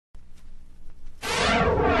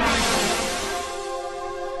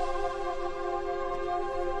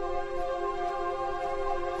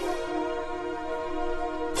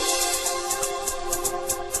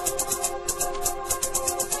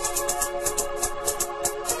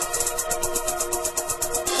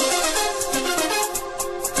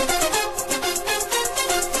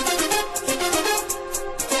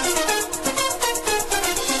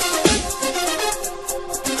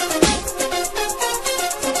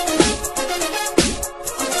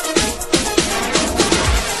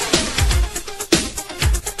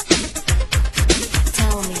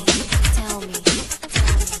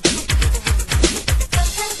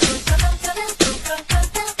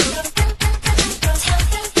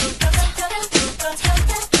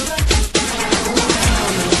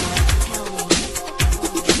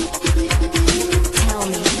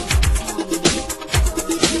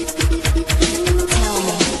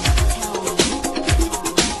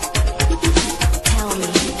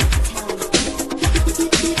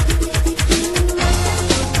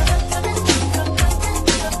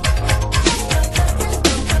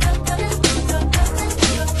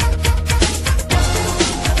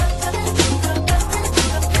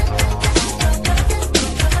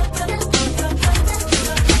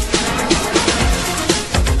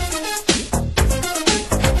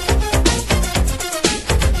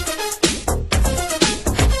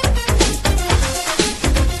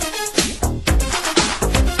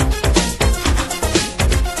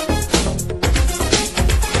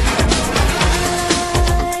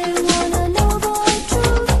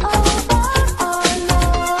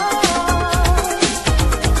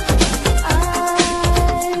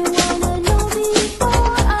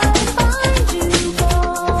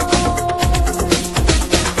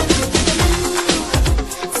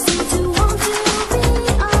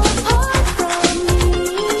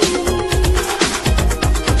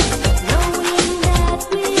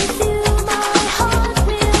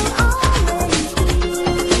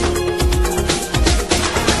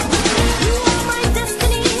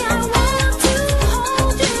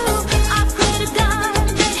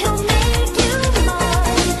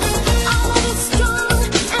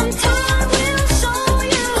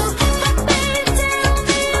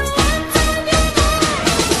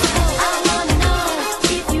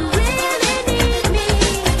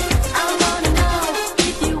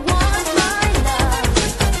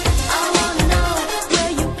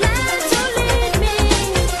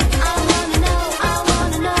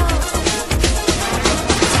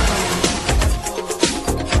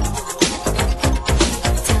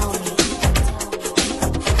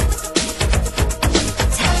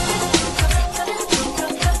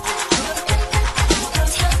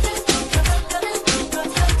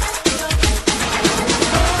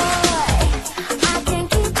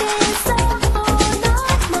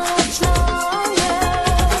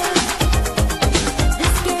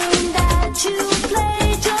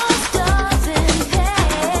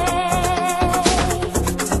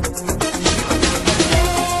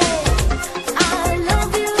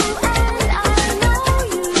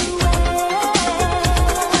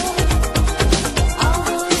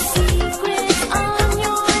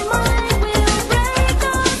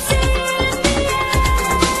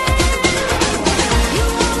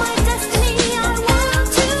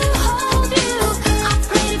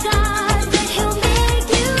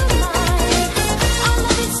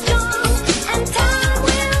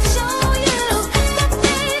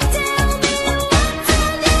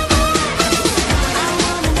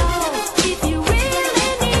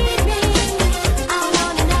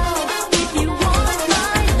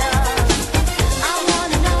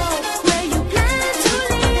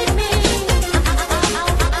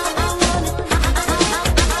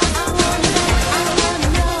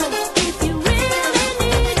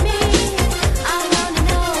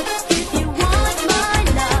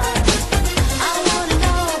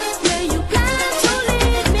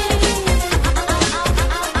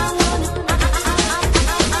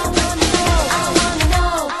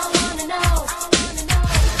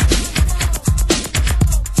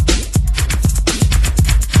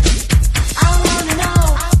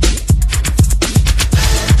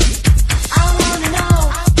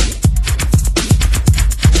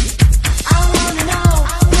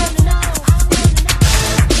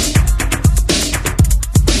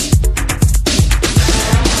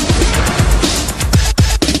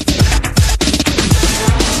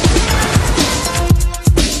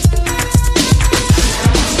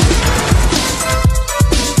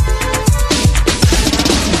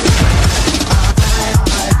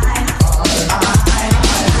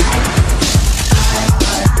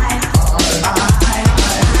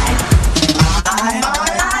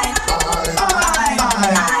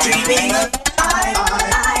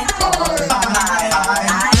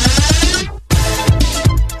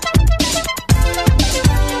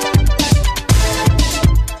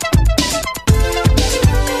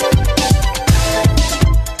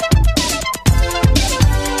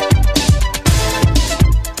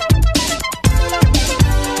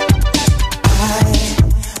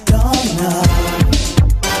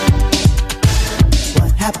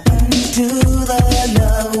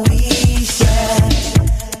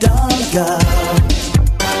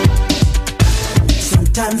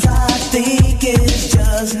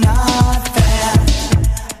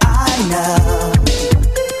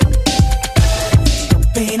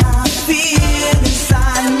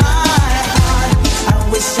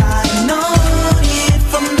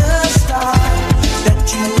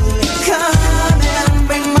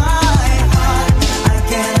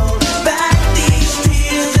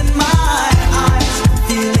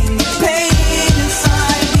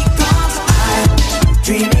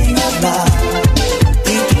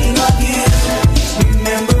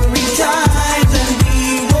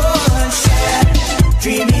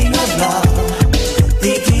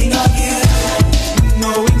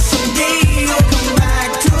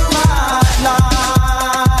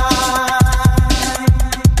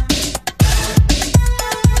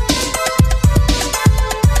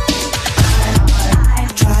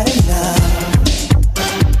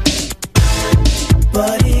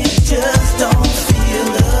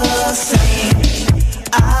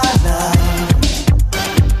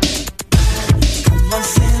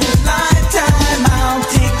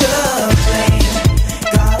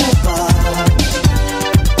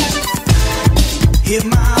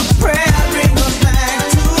Dreaming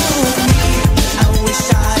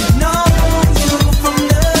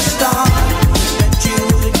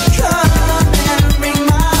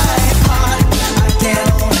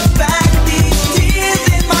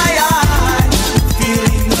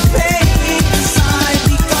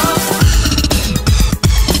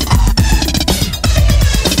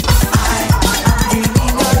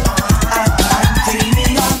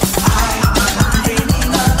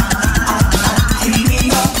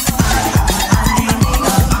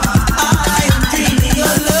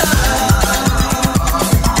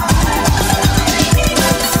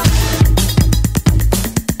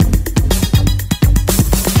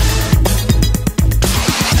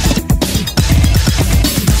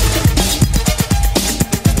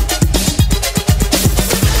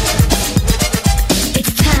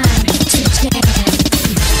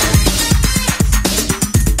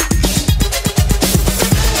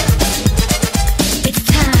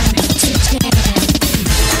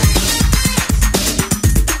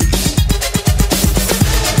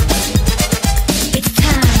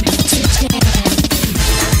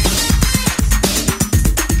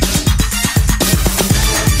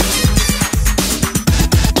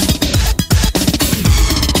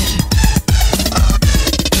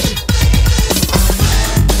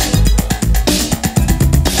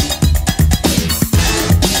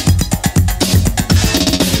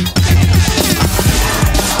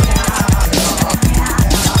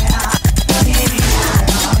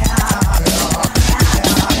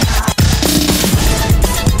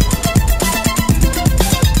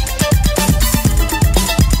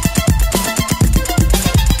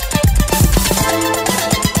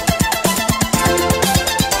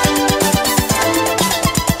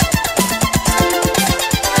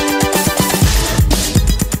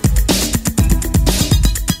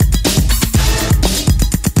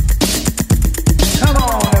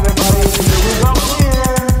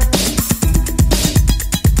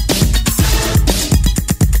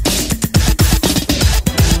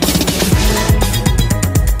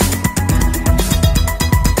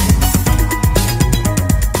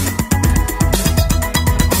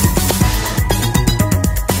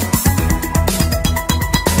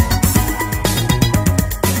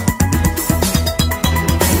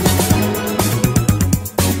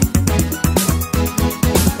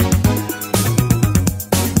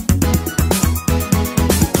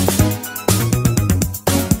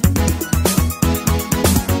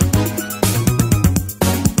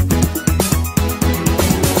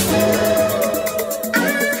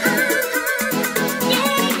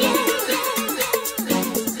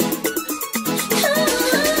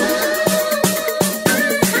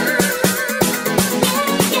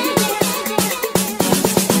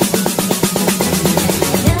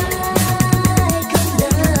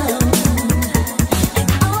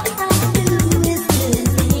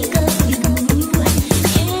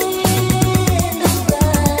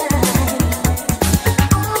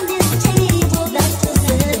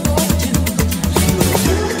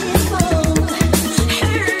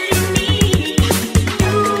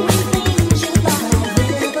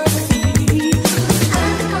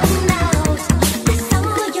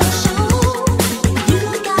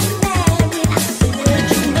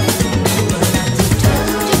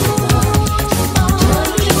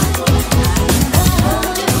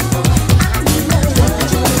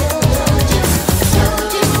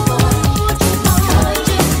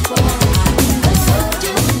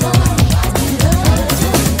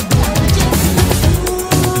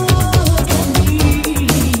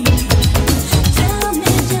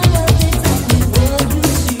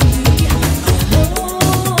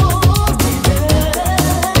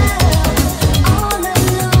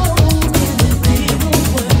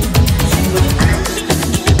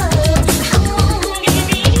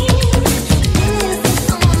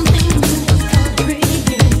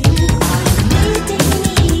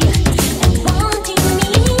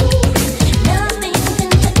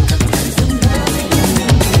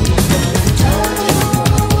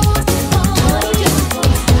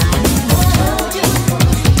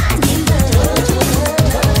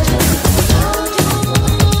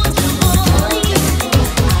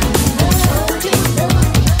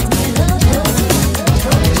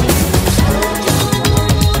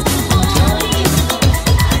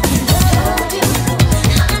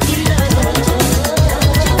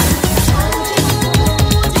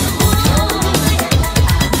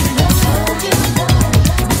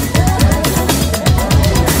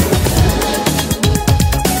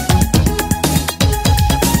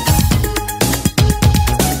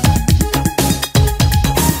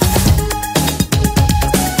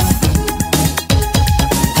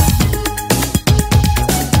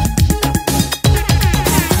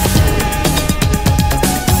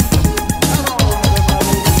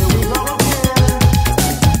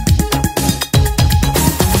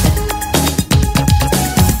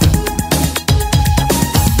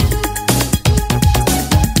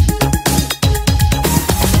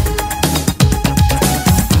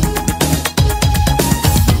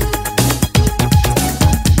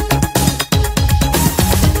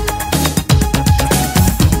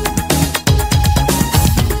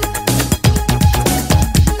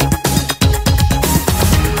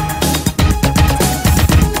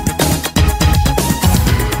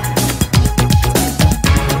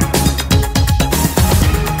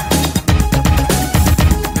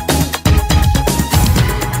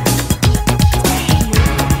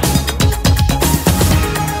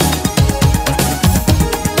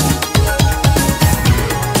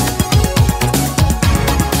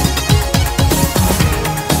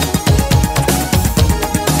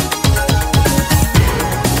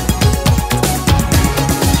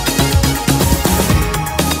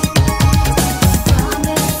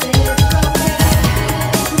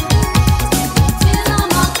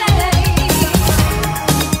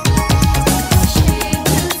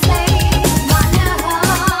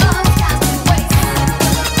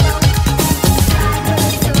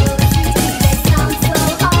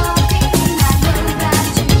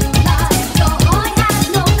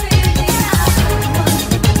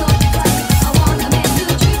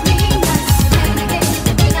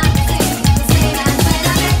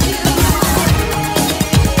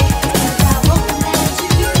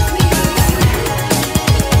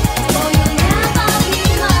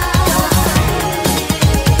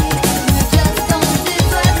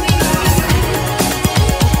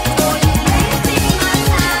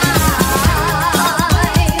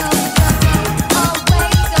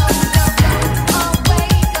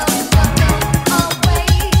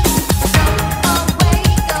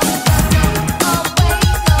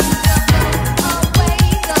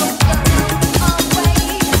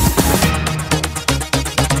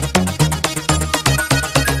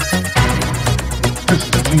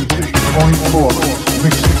Torres,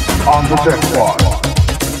 mixing on the deck wire.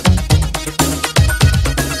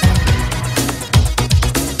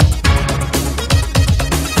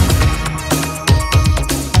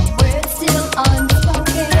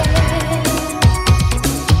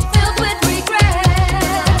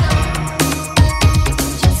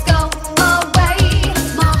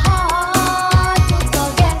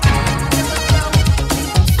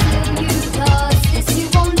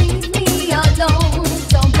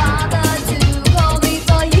 Don't bother to call me,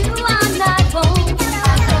 for you I'm not home.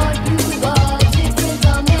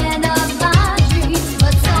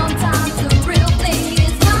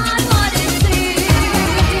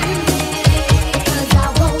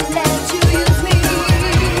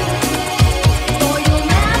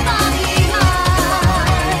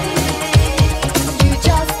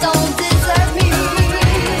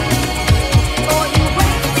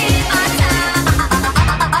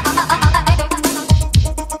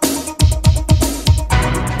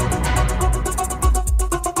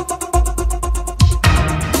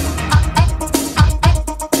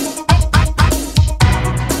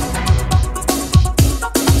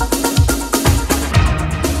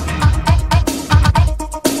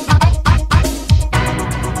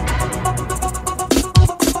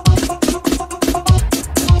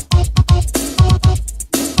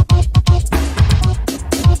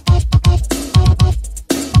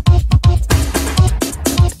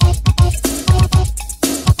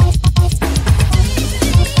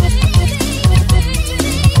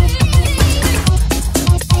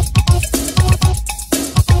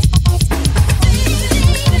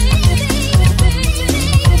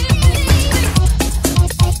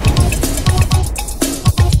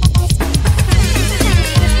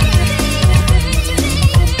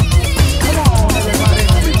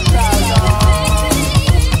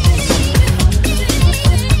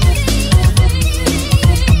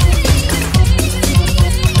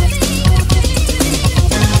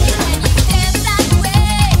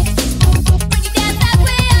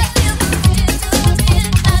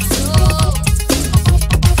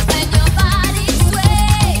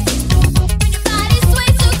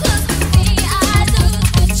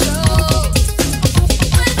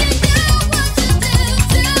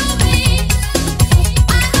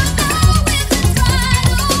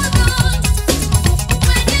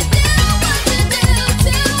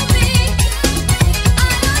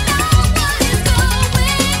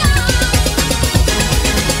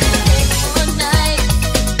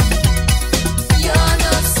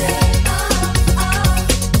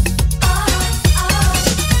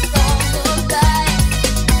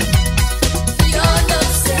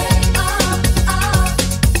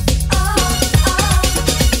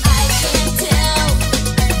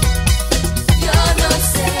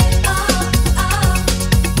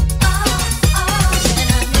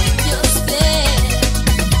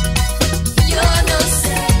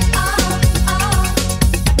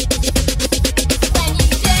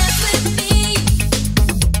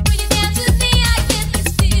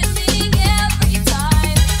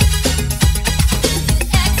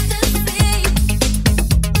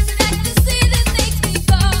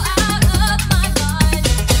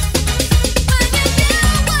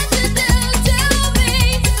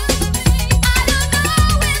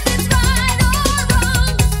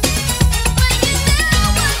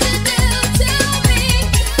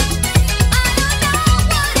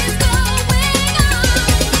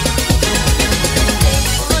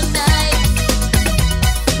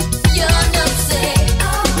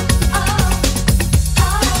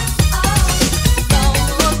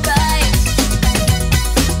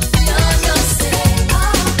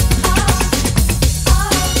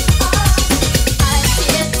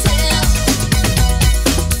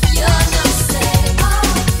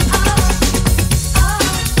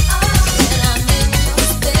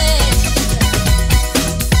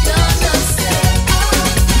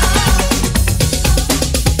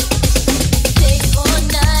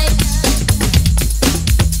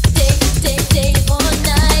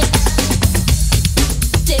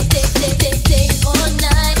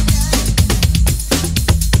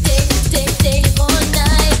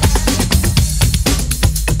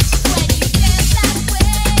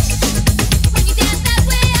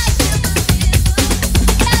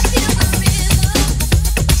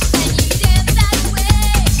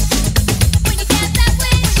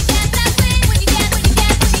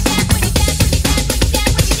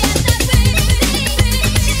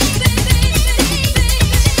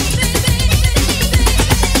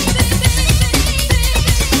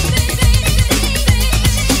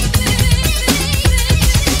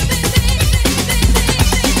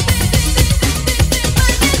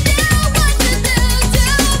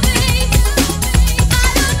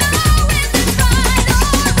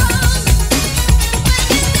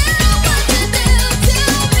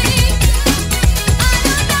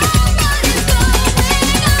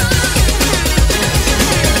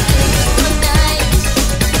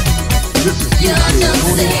 DJ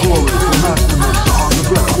Torres, the master on the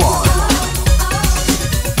black one.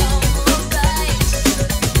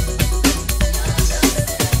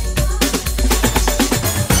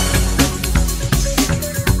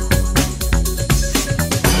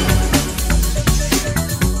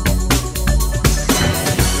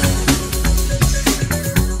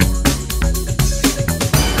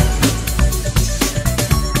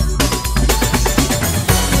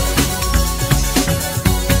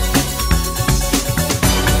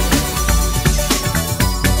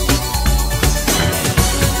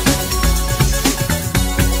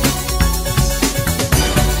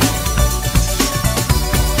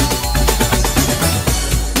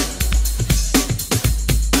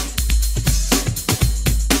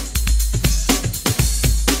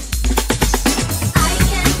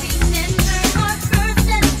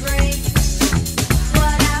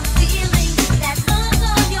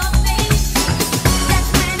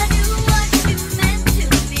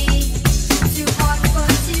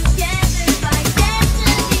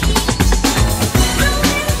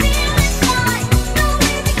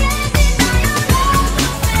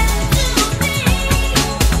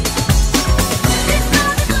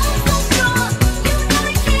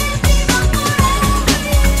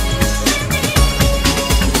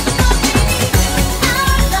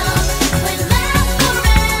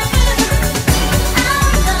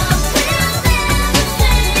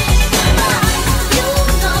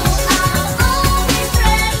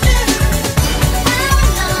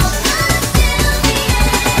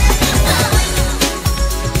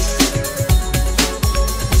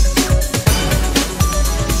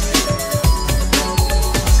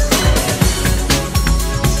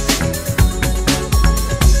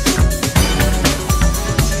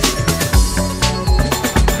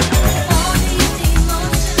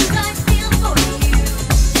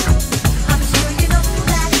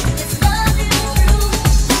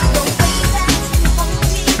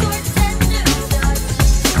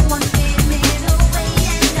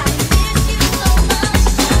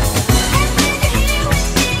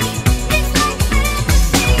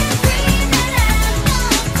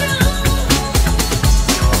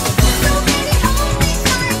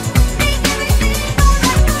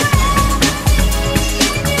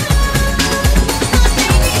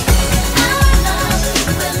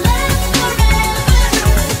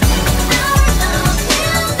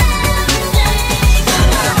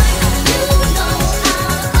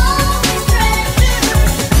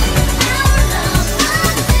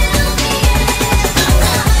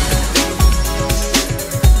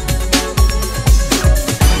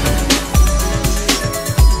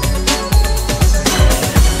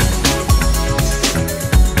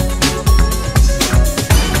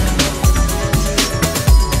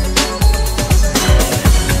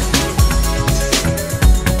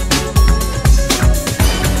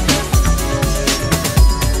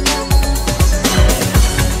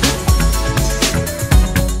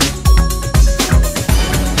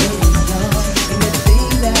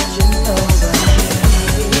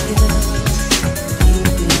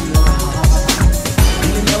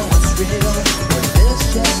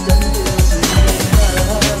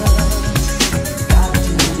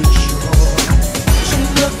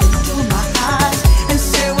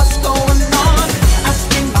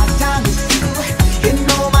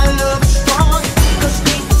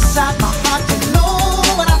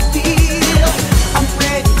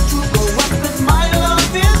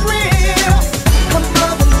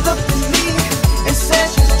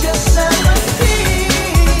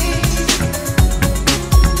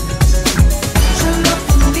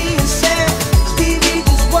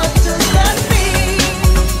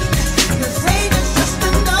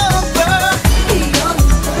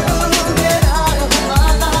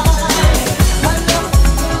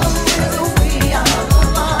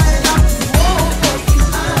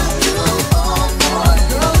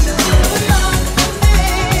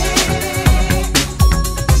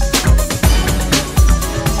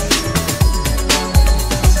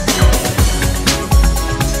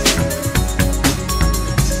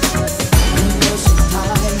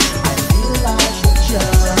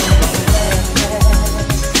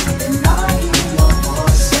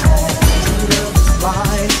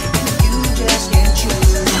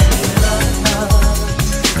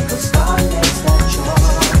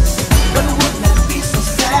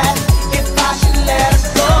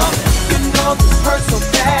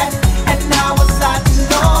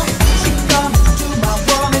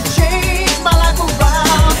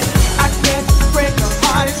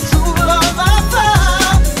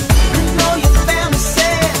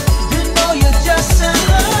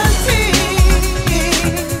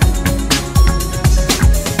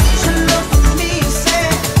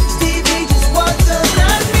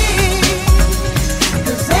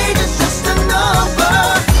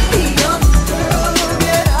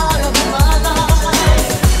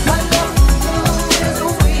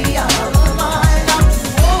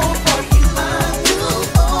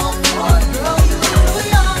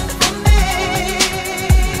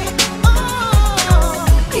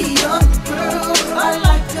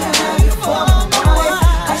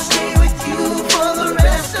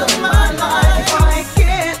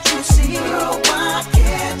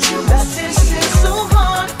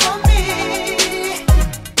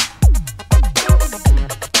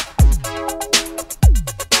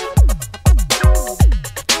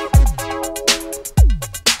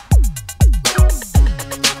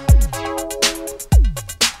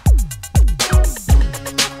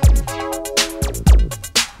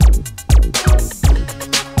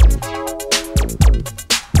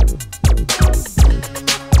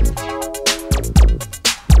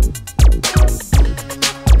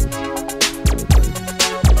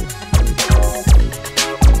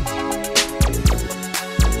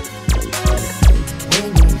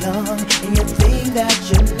 you think that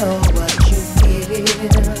you know what you feel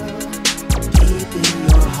deep in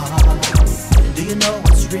your heart? Do you know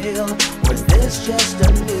what's real, or is this just a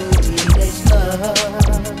new teenage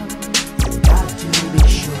love? You got to be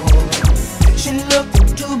sure. She looked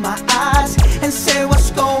into my eyes and said,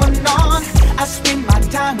 what's going on? I spend my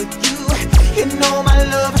time with you. You know my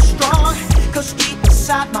love is strong, 'cause deep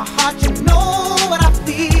inside my heart you know what I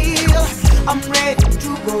feel. I'm ready to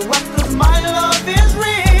go up 'cause my love is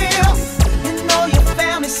real. You know your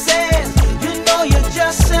family says, you know you're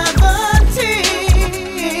just 17.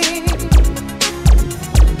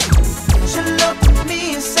 She looked at me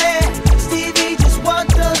and said, Stevie, just what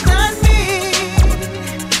does that mean?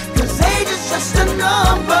 'Cause age is just a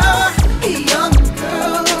number. Hey, young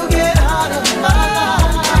girl, get out of my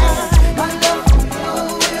life. My love for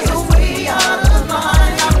you is way out of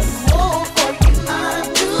line. I'm too old for you, I'm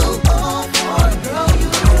too old for a girl.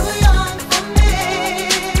 You're too young for me.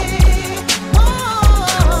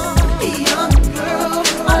 Oh, hey, young girl,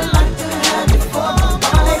 I'd like to have you for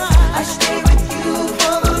my life. I stay with you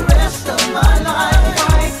for the rest of my life.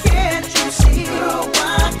 Why can't you see, girl,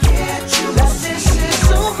 why can't you that this is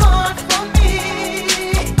so hard for me?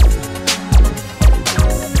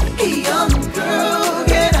 Hey, young girl,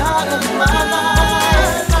 get out of my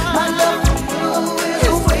life. My love for you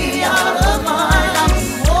is way out of line. I'm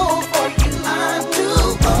too old for you, I'm too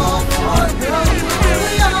old for a girl. You're too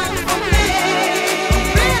young for me.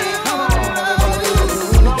 Really wanna love you.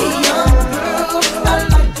 Hey, young girl, I'd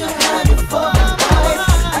like to have you for my life.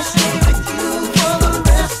 I stay with you for the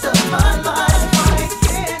rest of my life. Why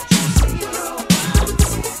can't you see, girl?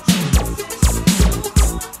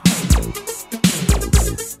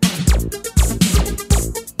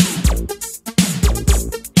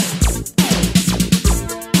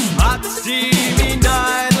 Hot steamy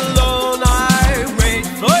night alone, I wait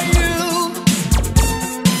for you.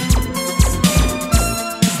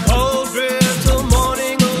 Cold brittle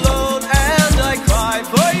morning alone, and I cry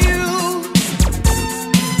for you.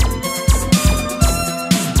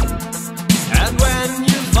 And when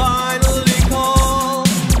you finally call,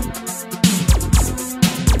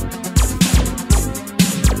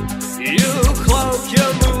 you cloak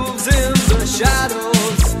your moves in the shadows.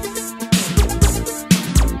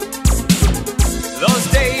 Those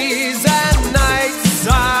days and nights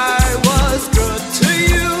I was good to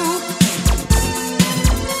you.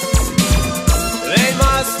 They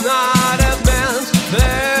must not have meant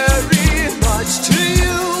very much to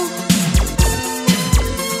you.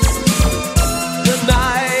 The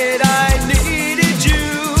night I needed you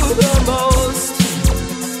the most,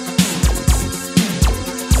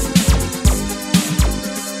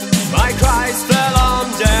 my cries fell on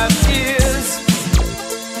deaf ears.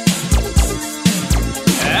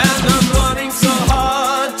 And I'm running so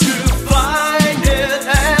hard to find it,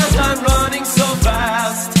 and I'm running so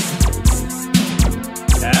fast.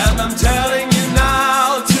 And I'm telling you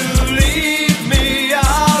now to leave me,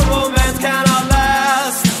 our romance cannot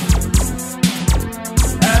last.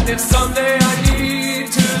 And if someday I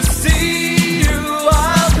need to see you,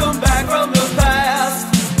 I'll come back from the past.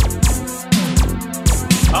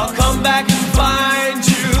 I'll come back and find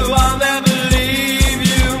you, I'll never leave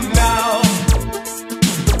you now.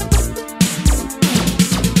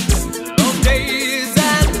 Those days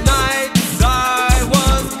and nights I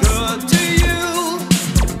was good to you.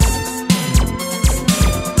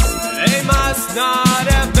 They must not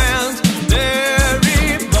have meant very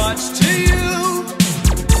much to you.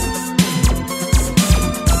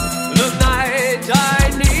 The night I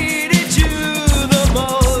needed you the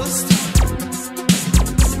most,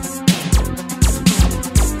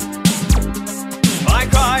 my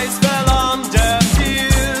cries fell on deaf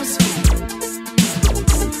ears.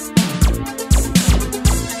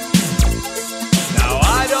 Now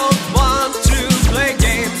I don't want to play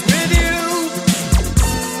games with you,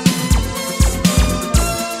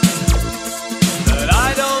 but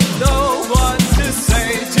I don't know what to say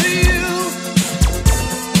to you.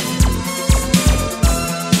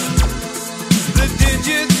 The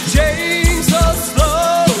digits change so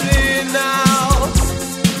slowly now.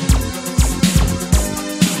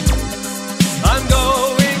 I'm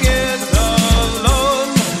going it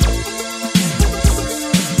alone,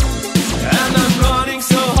 and I'm running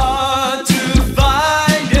so hard to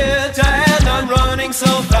find it, and I'm running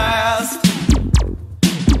so fast.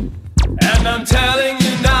 And I'm telling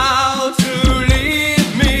you now to leave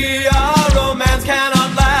me, our romance cannot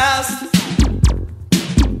last.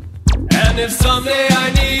 And if someday